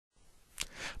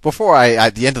before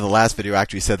at the end of the last video, I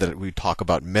actually said that we talk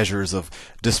about measures of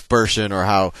dispersion or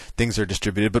how things are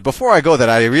distributed. But before I go that,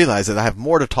 I realize that I have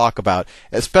more to talk about,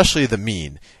 especially the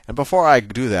mean. And before I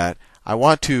do that, I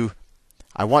want to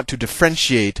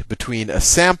differentiate between a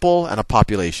sample and a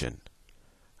population.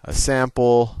 A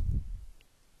sample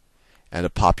and a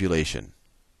population.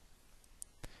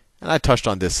 And I touched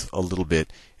on this a little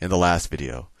bit in the last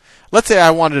video. Let's say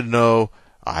I wanted to know,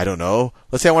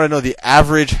 let's say I want to know the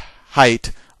average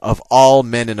height of all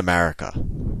men in America,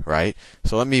 right?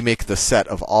 So let me make the set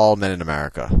of all men in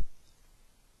America.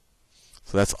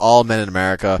 So that's all men in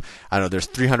America. I know there's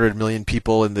 300 million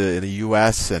people in the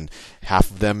U.S. and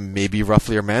half of them maybe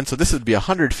roughly are men. So this would be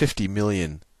 150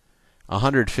 million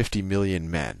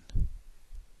men,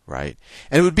 right?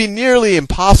 And it would be nearly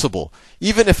impossible,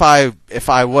 even if I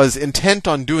was intent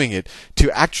on doing it, to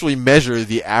actually measure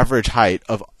the average height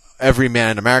of every man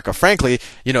in America. Frankly,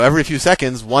 every few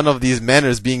seconds, one of these men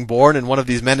is being born and one of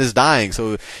these men is dying.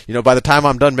 So, by the time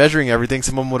I'm done measuring everything,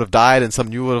 someone would have died and some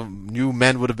new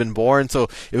men would have been born. So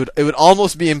it would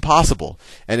almost be impossible.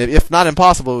 And if not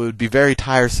impossible, it would be very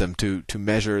tiresome to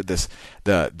measure this,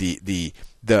 the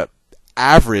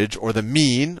average or the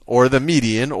mean or the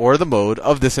median or the mode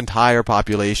of this entire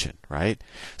population, right?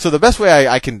 So the best way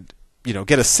I can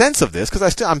get a sense of this,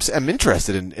 because I'm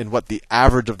interested in what the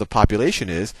average of the population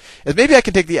is maybe I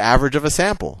can take the average of a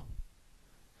sample.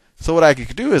 So what I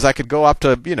could do is I could go up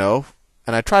to,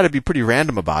 and I try to be pretty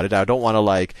random about it. I don't want to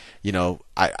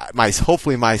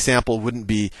hopefully my sample wouldn't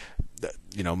be,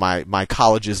 my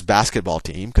college's basketball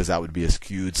team, because that would be a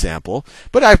skewed sample.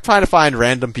 But I try to find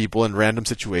random people in random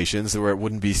situations where it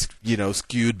wouldn't be,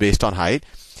 skewed based on height.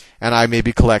 And I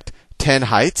maybe collect 10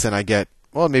 heights and I get,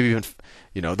 well, maybe even,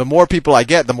 the more people I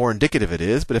get, the more indicative it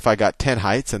is. But if I got 10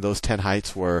 heights and those 10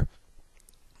 heights were,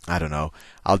 I'll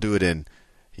do it in,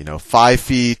 5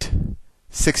 feet,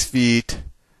 6 feet,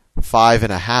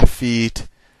 5.5 feet,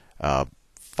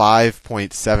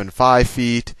 5.75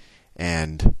 feet,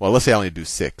 and, well, let's say I only do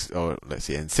 6, and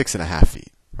 6.5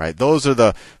 feet, right? Those are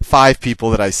the 5 people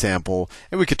that I sample,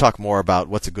 and we could talk more about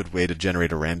what's a good way to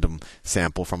generate a random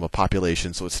sample from a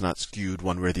population so it's not skewed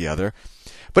one way or the other.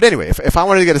 But anyway, if I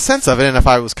wanted to get a sense of it, and if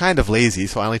I was kind of lazy,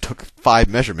 so I only took 5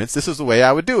 measurements, this is the way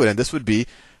I would do it, and this would be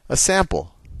a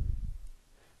sample.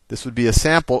 This would be a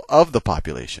sample of the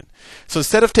population. So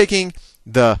instead of taking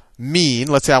the mean,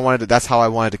 let's say that's how I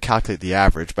wanted to calculate the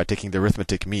average, by taking the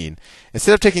arithmetic mean.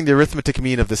 Instead of taking the arithmetic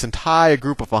mean of this entire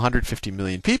group of 150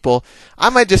 million people, I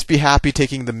might just be happy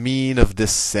taking the mean of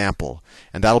this sample,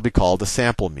 and that'll be called the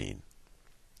sample mean.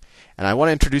 And I want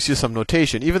to introduce you to some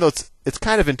notation, even though it's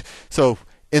kind of so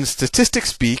in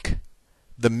statistics speak,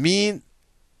 the mean,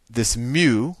 this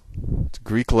mu, it's a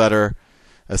Greek letter,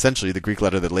 essentially the Greek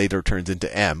letter that later turns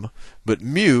into m, but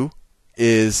mu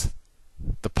is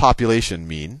the population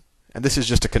mean, and this is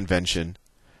just a convention,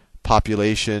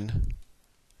 population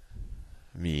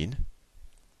mean,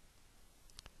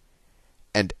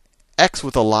 and x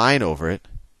with a line over it,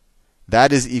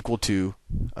 that is equal to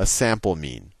a sample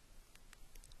mean.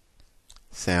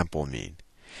 Sample mean.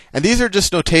 And these are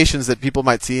just notations that people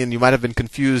might see, and you might have been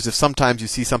confused if sometimes you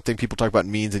see something, people talk about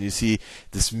means, and you see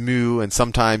this mu, and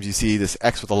sometimes you see this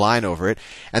x with a line over it.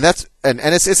 And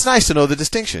it's nice to know the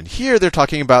distinction. Here they're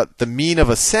talking about the mean of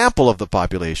a sample of the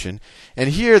population, and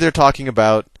here they're talking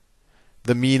about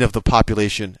the mean of the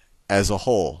population as a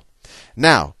whole.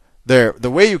 Now,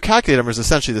 the way you calculate them is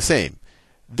essentially the same.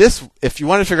 If you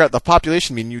want to figure out the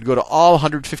population mean, you'd go to all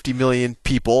 150 million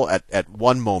people at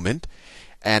one moment,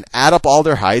 and add up all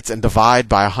their heights and divide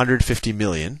by 150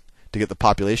 million to get the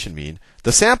population mean.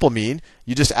 The sample mean,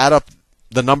 you just add up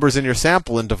the numbers in your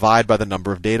sample and divide by the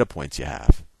number of data points you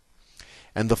have.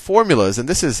 And the formulas, and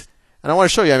I want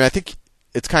to show you, I think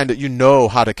it's kind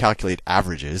of, how to calculate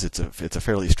averages. It's a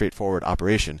fairly straightforward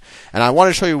operation. And I want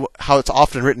to show you how it's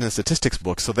often written in statistics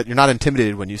books so that you're not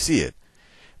intimidated when you see it.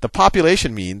 The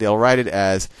population mean, they'll write it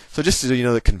as, so just so you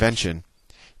know the convention,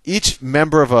 each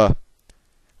member of a,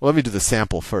 well, let me do the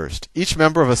sample first. Each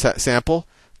member of a sample,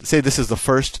 say this is the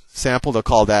first sample, they'll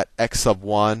call that x sub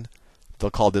 1.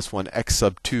 They'll call this one x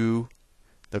sub 2.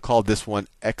 They'll call this one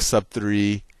x sub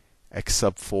 3, x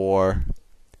sub 4,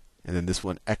 and then this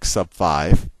one x sub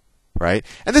 5, right?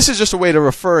 And this is just a way of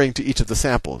referring to each of the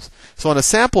samples. So on a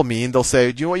sample mean, they'll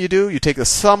say, do you know what you do? You take the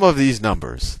sum of these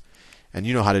numbers. And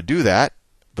you know how to do that,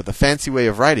 but the fancy way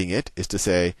of writing it is to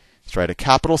say, let's write a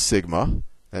capital sigma,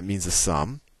 that means the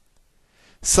sum.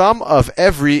 Sum of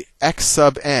every x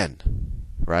sub n,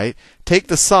 right? Take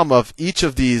the sum of each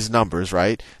of these numbers,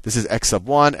 right? This is x sub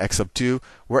 1, x sub 2,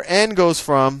 where n goes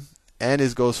from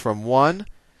 1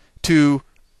 to,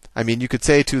 you could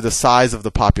say to the size of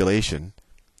the population.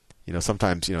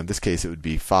 Sometimes, in this case, it would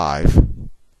be 5,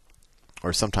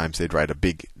 or sometimes they'd write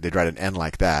an n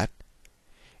like that,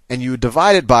 and you would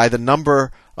divide it by the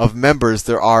number of members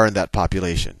there are in that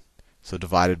population. So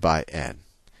divided by n.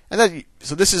 And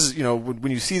so this is,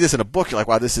 when you see this in a book, you're like,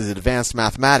 wow, this is advanced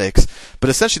mathematics. But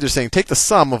essentially, they're saying take the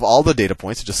sum of all the data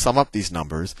points, just sum up these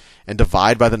numbers, and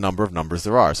divide by the number of numbers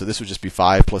there are. So this would just be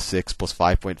 5 plus 6 plus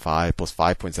 5.5 plus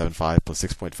 5.75 plus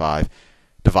 6.5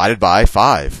 divided by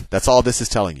 5. That's all this is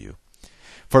telling you.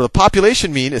 For the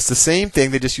population mean, it's the same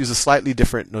thing. They just use a slightly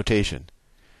different notation.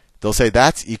 They'll say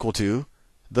that's equal to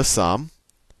the sum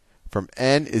from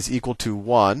n is equal to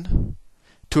 1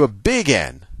 to a big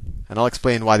N. And I'll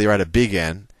explain why they write a big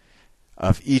N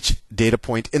of each data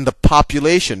point in the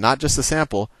population, not just the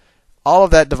sample. All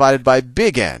of that divided by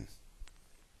big N.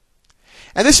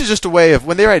 And this is just a way of,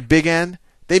 when they write big N,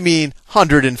 they mean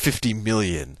 150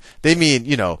 million. They mean,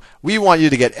 we want you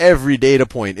to get every data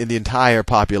point in the entire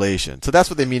population. So that's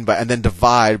what they mean by, and then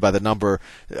divide by the number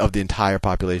of the entire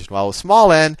population. While with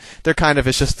small n,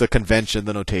 it's just the convention,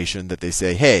 the notation that they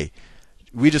say, hey,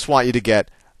 we just want you to get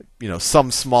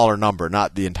some smaller number,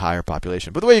 not the entire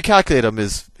population. But the way you calculate them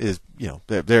is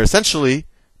they're essentially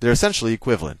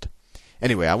equivalent.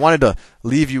 Anyway, I wanted to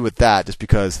leave you with that just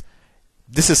because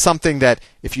this is something that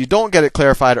if you don't get it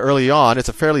clarified early on, it's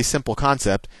a fairly simple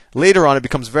concept. Later on, it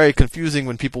becomes very confusing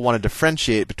when people want to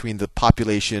differentiate between the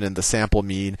population and the sample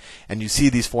mean, and you see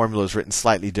these formulas written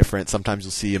slightly different. Sometimes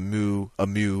you'll see a mu,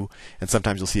 and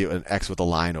sometimes you'll see an x with a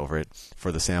line over it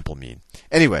for the sample mean.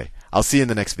 Anyway, I'll see you in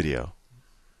the next video.